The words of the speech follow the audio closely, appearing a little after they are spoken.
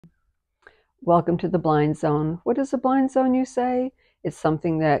Welcome to the blind zone. What is a blind zone, you say? It's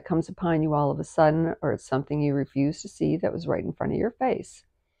something that comes upon you all of a sudden, or it's something you refuse to see that was right in front of your face.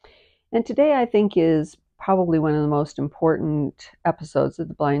 And today I think is probably one of the most important episodes of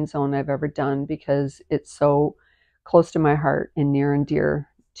the blind zone I've ever done because it's so close to my heart and near and dear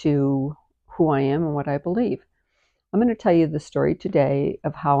to who I am and what I believe. I'm going to tell you the story today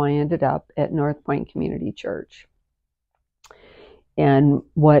of how I ended up at Northpoint Community Church and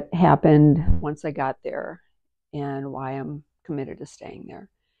what happened once I got there and why I'm committed to staying there.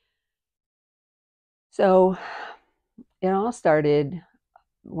 So it all started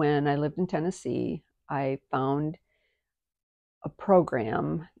when I lived in Tennessee. I found a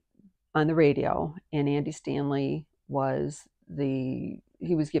program on the radio, and Andy Stanley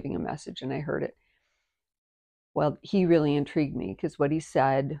he was giving a message, and I heard it. Well, he really intrigued me because what he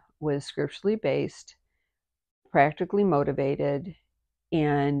said was scripturally based, practically motivated,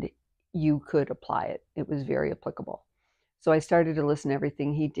 and you could apply it. It was very applicable. So I started to listen to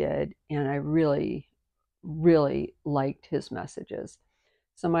everything he did, and I really, really liked his messages.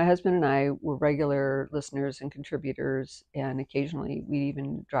 So my husband and I were regular listeners and contributors, and occasionally we'd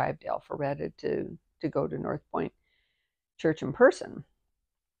even drive to Alpharetta to go to Northpoint Church in person.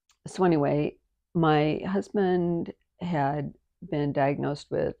 So anyway, my husband had been diagnosed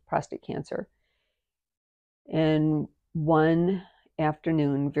with prostate cancer. And one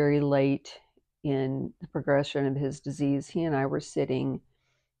afternoon, very late in the progression of his disease, he and I were sitting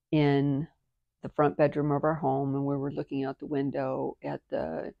in the front bedroom of our home, and we were looking out the window at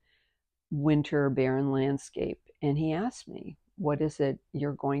the winter barren landscape. And he asked me, "What is it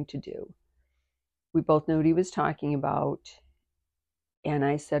you're going to do?" We both knew what he was talking about. And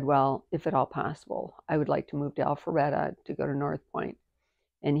I said, "Well, if at all possible, I would like to move to Alpharetta to go to Northpoint."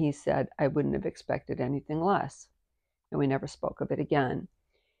 And he said, "I wouldn't have expected anything less." And we never spoke of it again.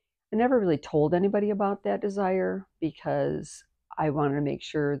 I never really told anybody about that desire because I wanted to make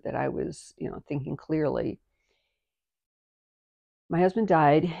sure that I was, thinking clearly. My husband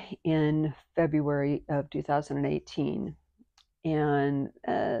died in February of 2018. And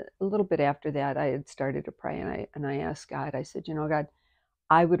a little bit after that, I had started to pray, and I asked God, I said, God,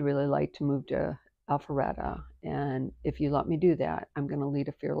 I would really like to move to Alpharetta. And if you let me do that, I'm going to lead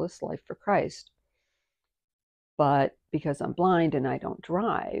a fearless life for Christ. But because I'm blind and I don't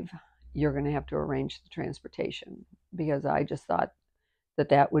drive, you're going to have to arrange the transportation, because I just thought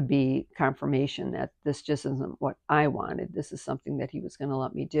that would be confirmation that this just isn't what I wanted. This is something that he was going to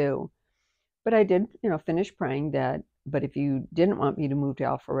let me do. But I did, finish praying that, but if you didn't want me to move to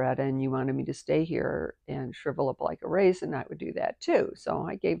Alpharetta and you wanted me to stay here and shrivel up like a raisin, I would do that too. So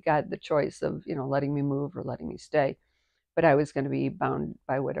I gave God the choice of, letting me move or letting me stay. But I was going to be bound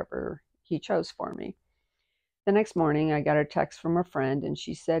by whatever he chose for me. The next morning, I got a text from a friend, and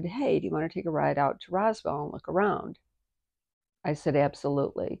she said, "Hey, do you want to take a ride out to Roswell and look around?" I said,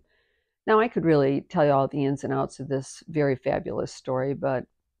 "Absolutely." Now, I could really tell you all the ins and outs of this very fabulous story, but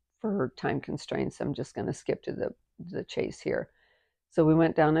for time constraints, I'm just going to skip to the chase here. So we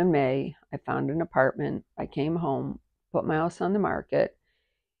went down in May. I found an apartment. I came home, put my house on the market.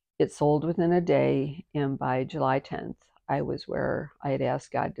 It sold within a day, and by July 10th, I was where I had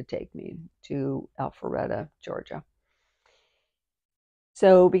asked God to take me, to Alpharetta, Georgia.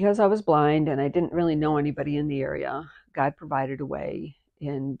 So because I was blind and I didn't really know anybody in the area, God provided a way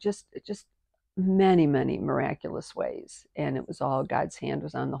in just many, many miraculous ways. And it was all God's hand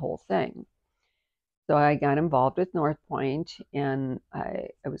was on the whole thing. So I got involved with Northpoint, and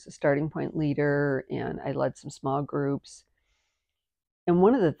I was a starting point leader, and I led some small groups. And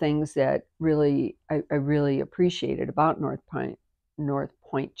one of the things that really I really appreciated about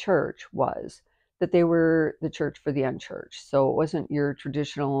Northpoint Church was that they were the church for the unchurched. So it wasn't your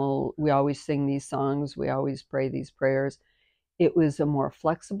traditional, we always sing these songs, we always pray these prayers. It was a more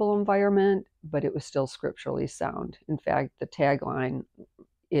flexible environment, but it was still scripturally sound. In fact, the tagline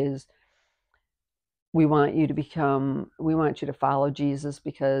is, we want you to follow Jesus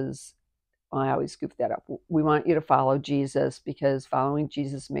because, well, I always goof that up. We want you to follow Jesus because following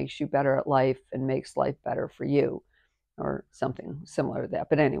Jesus makes you better at life and makes life better for you, or something similar to that.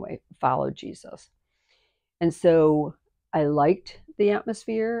 But anyway, follow Jesus. And so I liked the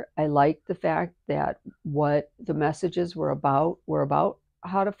atmosphere. I liked the fact that what the messages were about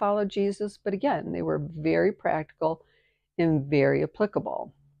how to follow Jesus. But again, they were very practical and very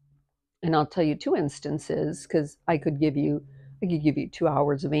applicable. And I'll tell you two instances, because I could give you 2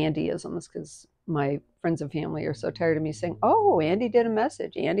 hours of Andyisms, because my friends and family are so tired of me saying, "Oh, Andy did a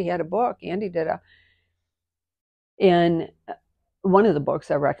message. Andy had a book. Andy did a..." And one of the books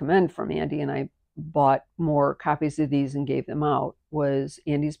I recommend from Andy, and I bought more copies of these and gave them out, was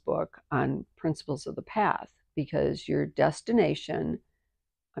Andy's book on Principles of the Path, because your direction,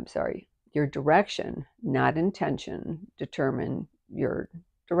 not intention, determine your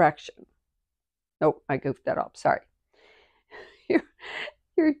direction. Nope, I goofed that up. Sorry.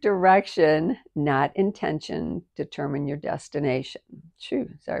 Your direction, not intention, determine your destination.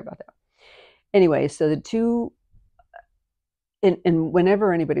 Sorry about that. Anyway, so the two, and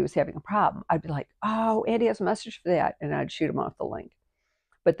whenever anybody was having a problem, I'd be like, oh, Andy has a message for that, and I'd shoot them off the link.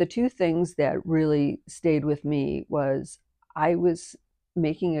 But the two things that really stayed with me was I was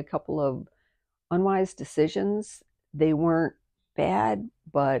making a couple of unwise decisions. They weren't bad,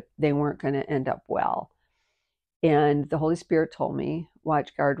 but they weren't going to end up well. And the Holy Spirit told me,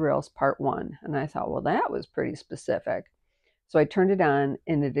 watch Guardrails Part 1. And I thought, well, that was pretty specific. So I turned it on,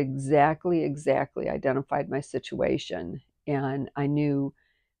 and it exactly identified my situation. And I knew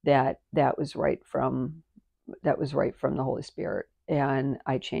that that was right from the Holy Spirit. And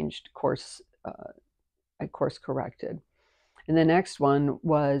I changed course. I course corrected. And the next one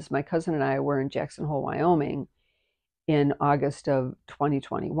was my cousin and I were in Jackson Hole, Wyoming in August of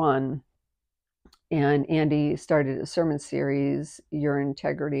 2021. And Andy started a sermon series, Your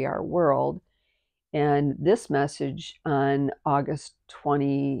Integrity, Our World. And this message on August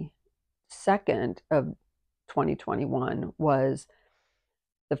 22nd of 2021 was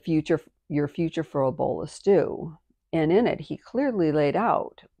your future for a bowl of stew. And in it, he clearly laid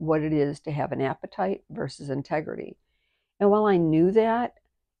out what it is to have an appetite versus integrity. And while I knew that,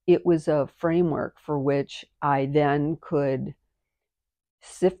 it was a framework for which I then could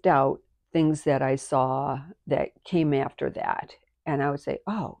sift out things that I saw that came after that. And I would say,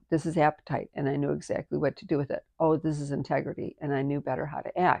 oh, this is appetite. And I knew exactly what to do with it. Oh, this is integrity. And I knew better how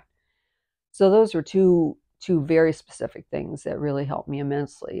to act. So those were two very specific things that really helped me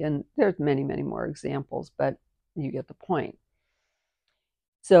immensely. And there's many, many more examples, but you get the point.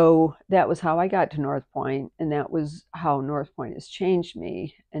 So that was how I got to Northpoint, and that was how Northpoint has changed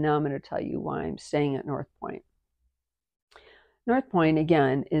me. And now I'm going to tell you why I'm staying at Northpoint. Northpoint,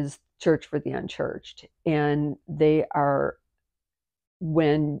 again, is church for the unchurched. And they are,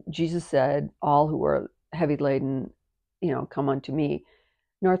 when Jesus said, all who are heavy laden, come unto me,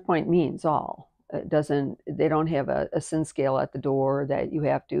 Northpoint means all. They don't have a sin scale at the door that you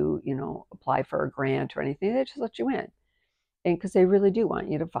have to, apply for a grant or anything. They just let you in. And because they really do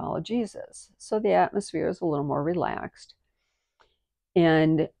want you to follow Jesus. So the atmosphere is a little more relaxed.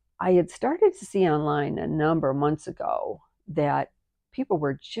 And I had started to see online a number of months ago that people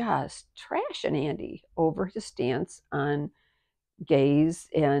were just trashing Andy over his stance on gays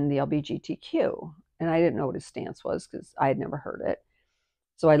and the LGBTQ. And I didn't know what his stance was because I had never heard it.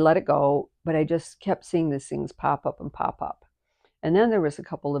 So I let it go, but I just kept seeing these things pop up. And then there was a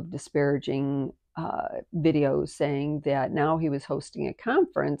couple of disparaging videos saying that now he was hosting a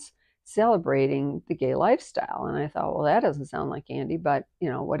conference celebrating the gay lifestyle. And I thought, well, that doesn't sound like Andy, but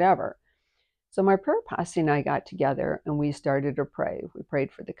whatever. So my prayer posse and I got together and we started to pray. We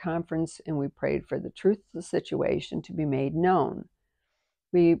prayed for the conference and we prayed for the truth of the situation to be made known.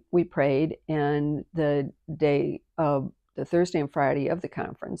 We prayed, and the day of the Thursday and Friday of the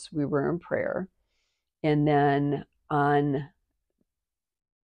conference, we were in prayer. And then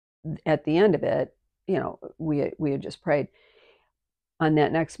at the end of it, we had just prayed. On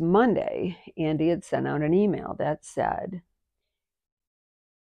that next Monday, Andy had sent out an email that said,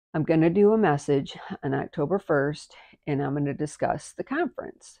 I'm going to do a message on October 1st, and I'm going to discuss the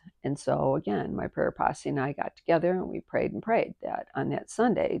conference. And so again, my prayer posse and I got together and we prayed that on that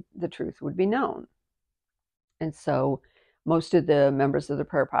Sunday, the truth would be known. And so most of the members of the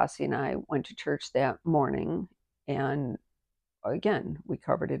prayer posse and I went to church that morning, and again, we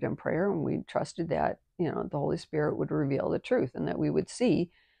covered it in prayer, and we trusted that, the Holy Spirit would reveal the truth and that we would see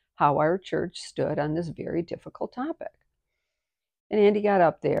how our church stood on this very difficult topic. And Andy got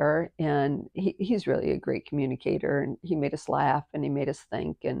up there, and he's really a great communicator, and he made us laugh and he made us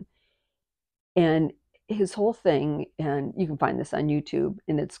think, and his whole thing, and you can find this on YouTube,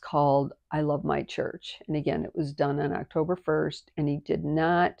 and it's called I Love My Church. And again, it was done on October 1st, and he did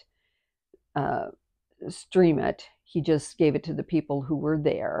not stream it. He just gave it to the people who were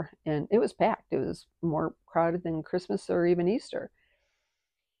there, and it was packed. It was more crowded than Christmas or even Easter.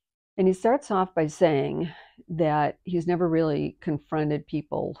 And he starts off by saying that he's never really confronted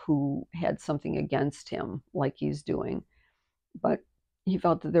people who had something against him like he's doing, but he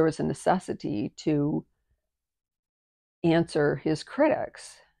felt that there was a necessity to answer his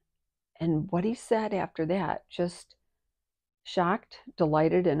critics. And what he said after that just shocked,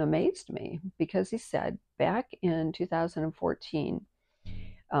 delighted, and amazed me, because he said back in 2014,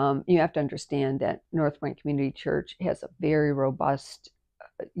 You have to understand that Northpoint Community Church has a very robust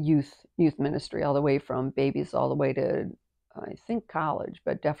youth ministry, all the way from babies all the way to, I think, college,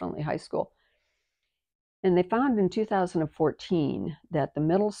 but definitely high school. And they found in 2014 that the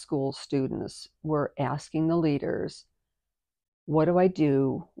middle school students were asking the leaders, what do I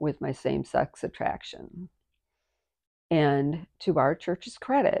do with my same-sex attraction? And to our church's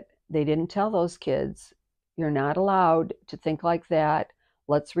credit, they didn't tell those kids, you're not allowed to think like that.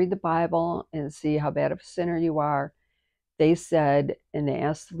 Let's read the Bible and see how bad of a sinner you are. They said, and they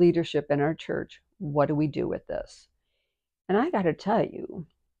asked the leadership in our church, what do we do with this? And I got to tell you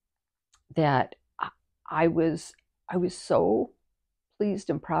that I was so pleased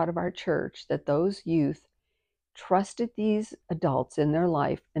and proud of our church that those youth trusted these adults in their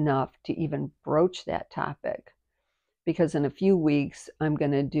life enough to even broach that topic. Because in a few weeks, I'm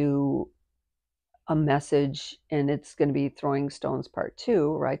going to do a message, and it's going to be Throwing Stones Part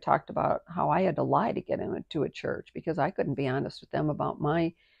 2, where I talked about how I had to lie to get into a church because I couldn't be honest with them about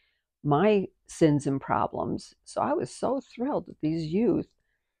my sins and problems. So I was so thrilled that these youth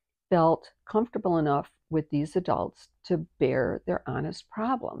felt comfortable enough with these adults to bear their honest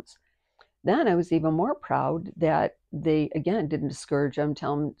problems. Then I was even more proud that they, again, didn't discourage them,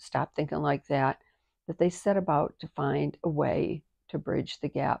 tell them, stop thinking like that they set about to find a way to bridge the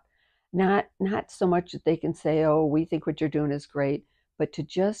gap. Not so much that they can say, oh, we think what you're doing is great, but to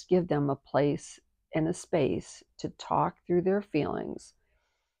just give them a place and a space to talk through their feelings.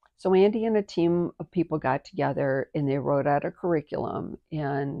 So Andy and a team of people got together and they wrote out a curriculum.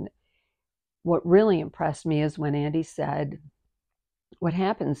 And what really impressed me is when Andy said, what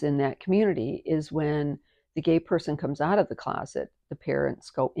happens in that community is when the gay person comes out of the closet, the parents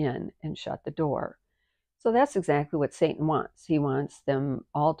go in and shut the door. So that's exactly what Satan wants. He wants them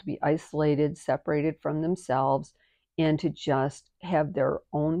all to be isolated, separated from themselves, and to just have their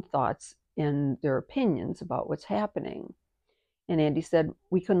own thoughts and their opinions about what's happening. And Andy said,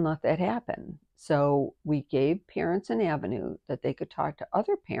 we couldn't let that happen. So we gave parents an avenue that they could talk to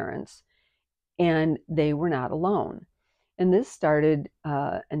other parents, and they were not alone. And this started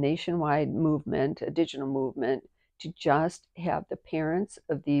a nationwide movement, a digital movement, to just have the parents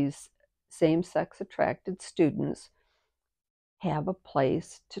of these same-sex attracted students have a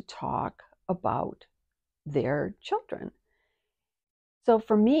place to talk about their children. So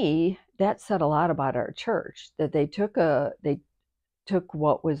for me, that said a lot about our church, that they took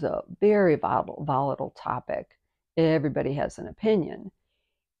what was a very volatile topic. Everybody has an opinion.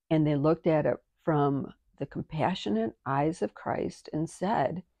 And they looked at it from the compassionate eyes of Christ and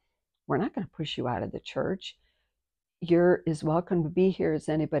said, we're not going to push you out of the church. You're as welcome to be here as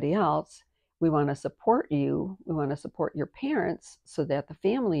anybody else. We want to support you. We want to support your parents so that the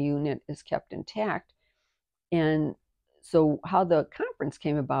family unit is kept intact. And so how the conference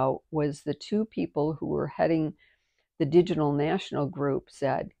came about was the two people who were heading the digital national group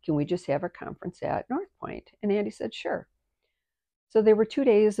said, can we just have a conference at Northpoint? And Andy said, sure. So there were 2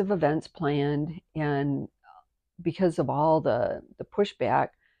 days of events planned, and because of all the pushback,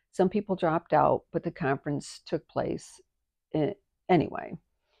 some people dropped out, but the conference took place anyway.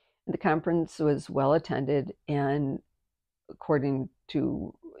 The conference was well attended, and according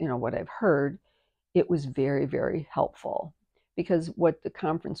to what I've heard, it was very, very helpful. Because what the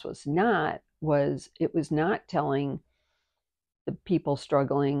conference was not telling the people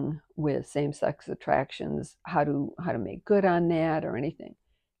struggling with same-sex attractions how to make good on that or anything.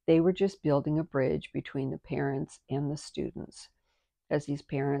 They were just building a bridge between the parents and the students, as these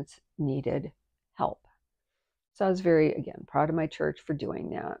parents needed help. So I was very, again, proud of my church for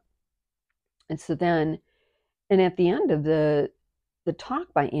doing that. And so then, and at the end of the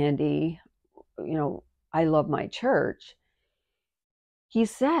talk by Andy, I love my church, he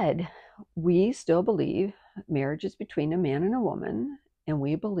said, we still believe marriage is between a man and a woman, and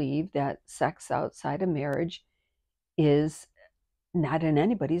we believe that sex outside of marriage is not in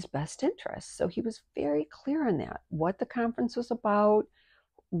anybody's best interest. So he was very clear on that, what the conference was about,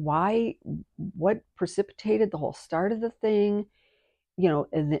 what precipitated the whole start of the thing,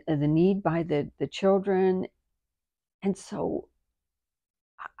 the need by the children. And so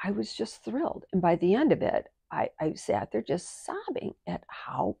I was just thrilled. And by the end of it, I sat there just sobbing at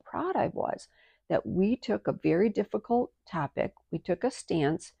how proud I was that we took a very difficult topic, we took a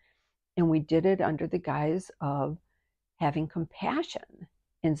stance, and we did it under the guise of having compassion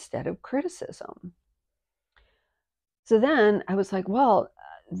instead of criticism. So then I was like, well,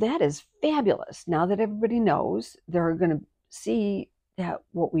 that is fabulous. Now that everybody knows, they're going to see that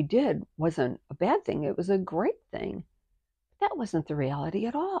what we did wasn't a bad thing. It was a great thing. But that wasn't the reality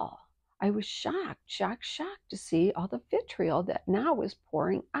at all. I was shocked to see all the vitriol that now was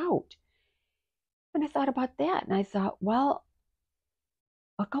pouring out. And I thought about that, and I thought, well,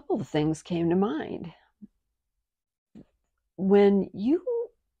 a couple of things came to mind. When you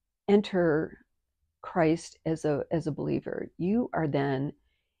enter Christ as a believer, you are then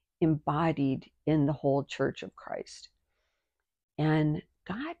embodied in the whole church of Christ. And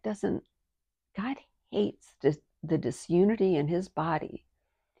God hates the disunity in his body.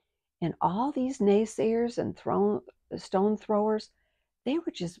 And all these naysayers and stone throwers, they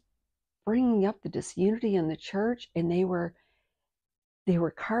were just bringing up the disunity in the church, and they were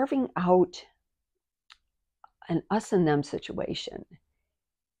carving out an us and them situation.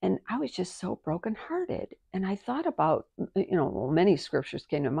 And I was just so brokenhearted. And I thought about, many scriptures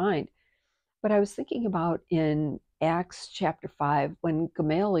came to mind, but I was thinking about in Acts chapter 5, when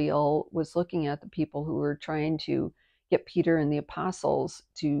Gamaliel was looking at the people who were trying to get Peter and the apostles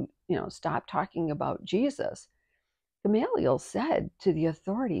to, stop talking about Jesus. Gamaliel said to the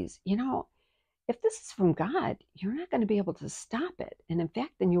authorities, if this is from God, you're not going to be able to stop it. And in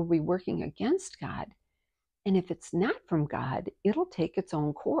fact, then you'll be working against God. And if it's not from God, it'll take its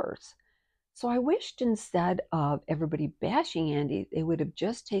own course. So I wished instead of everybody bashing Andy, they would have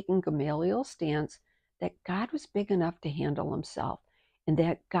just taken Gamaliel's stance that God was big enough to handle himself, and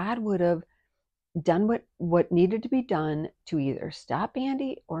that God would have done what needed to be done to either stop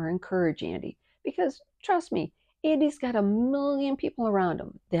Andy or encourage Andy. Because trust me, Andy's got a million people around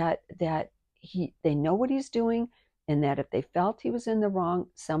him that they know what he's doing, and that if they felt he was in the wrong,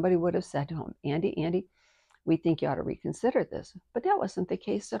 somebody would have said to him, Andy, we think you ought to reconsider this. But that wasn't the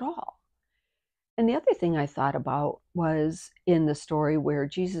case at all. And the other thing I thought about was in the story where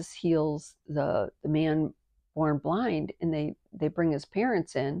Jesus heals the man born blind, and they bring his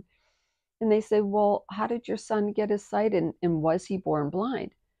parents in, and they say, well, how did your son get his sight, and was he born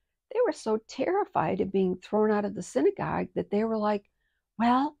blind? They were so terrified of being thrown out of the synagogue that they were like,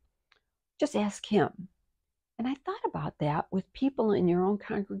 well, just ask him. And I thought about that with people in your own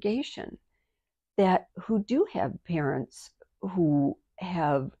congregation who do have parents who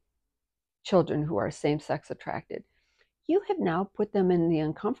have children who are same-sex attracted. You have now put them in the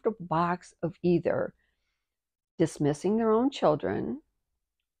uncomfortable box of either dismissing their own children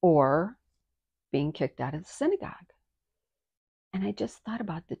or being kicked out of the synagogue. And I just thought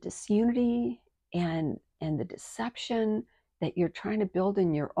about the disunity and the deception that you're trying to build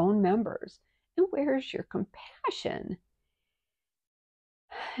in your own members. And where's your compassion?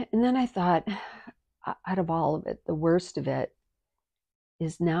 And then I thought, out of all of it, the worst of it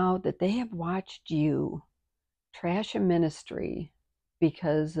is now that they have watched you trash a ministry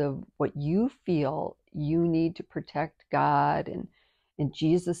because of what you feel you need to protect God and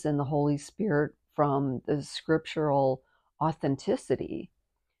Jesus and the Holy Spirit from the scriptural authenticity,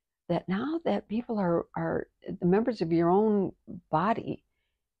 that now that people are the members of your own body,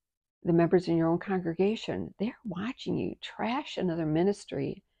 the members in your own congregation, they're watching you trash another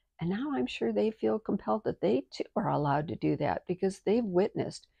ministry. And now I'm sure they feel compelled that they too are allowed to do that because they've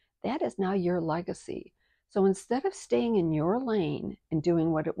witnessed that is now your legacy. So instead of staying in your lane and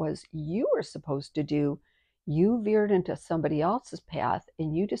doing what it was you were supposed to do, you veered into somebody else's path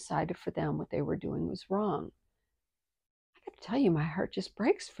and you decided for them what they were doing was wrong. I got to tell you, my heart just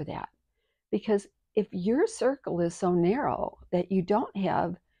breaks for that. Because if your circle is so narrow that you don't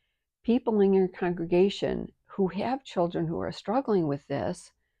have people in your congregation who have children who are struggling with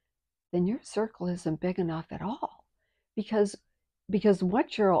this, then your circle isn't big enough at all. Because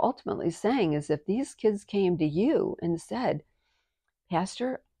what you're ultimately saying is, if these kids came to you and said,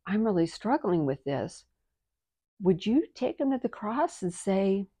 Pastor, I'm really struggling with this, would you take them to the cross and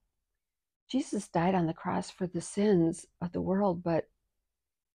say, Jesus died on the cross for the sins of the world, but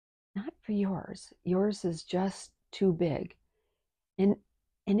not for yours. Yours is just too big. And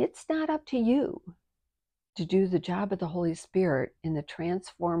it's not up to you to do the job of the Holy Spirit in the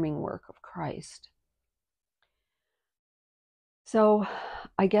transforming work of Christ. So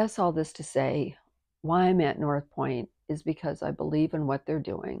I guess all this to say, why I'm at Northpoint is because I believe in what they're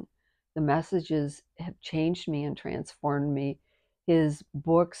doing. The messages have changed me and transformed me. His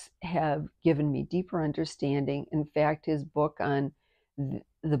books have given me deeper understanding. In fact, his book on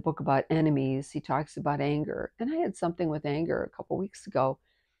the book about enemies, he talks about anger. And I had something with anger a couple weeks ago.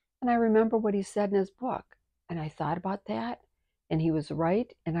 And I remember what he said in his book. And I thought about that. And he was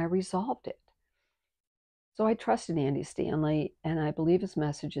right. And I resolved it. So I trusted Andy Stanley. And I believe his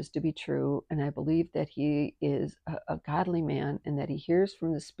messages to be true. And I believe that he is a godly man. And that he hears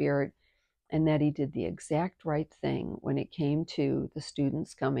from the Spirit. And that he did the exact right thing when it came to the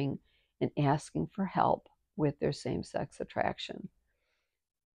students coming and asking for help with their same-sex attraction.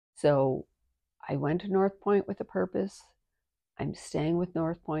 So I went to Northpoint with a purpose. I'm staying with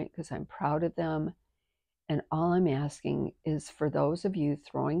Northpoint because I'm proud of them. And all I'm asking is for those of you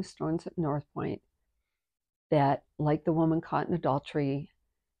throwing stones at Northpoint that, like the woman caught in adultery,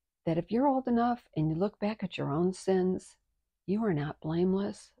 that if you're old enough and you look back at your own sins, you are not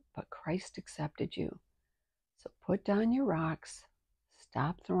blameless, but Christ accepted you. So put down your rocks,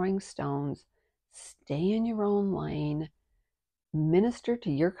 stop throwing stones, stay in your own lane, minister to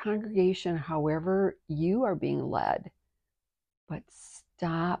your congregation however you are being led, but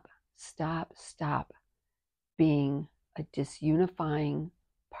stop being a disunifying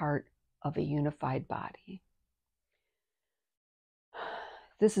part of a unified body.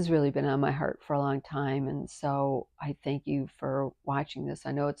 This has really been on my heart for a long time, and so I thank you for watching this.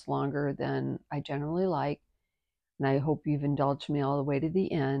 I know it's longer than I generally like, and I hope you've indulged me all the way to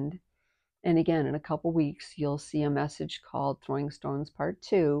the end. And again, in a couple weeks, you'll see a message called Throwing Stones Part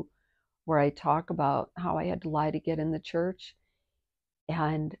 2, where I talk about how I had to lie to get in the church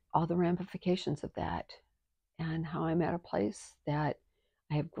and all the ramifications of that, and how I'm at a place that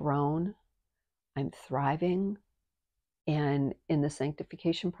I have grown, I'm thriving, and in the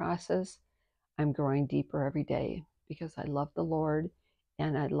sanctification process, I'm growing deeper every day because I love the Lord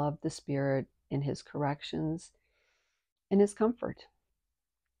and I love the Spirit and His corrections and His comfort.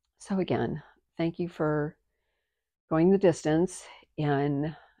 So, again, thank you for going the distance.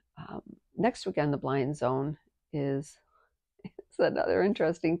 And next week on the Blind Zone is it's another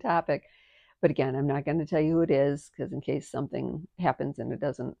interesting topic. But again, I'm not going to tell you who it is because in case something happens and it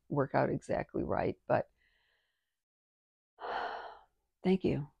doesn't work out exactly right. But thank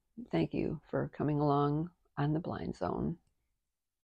you. Thank you for coming along on the Blind Zone.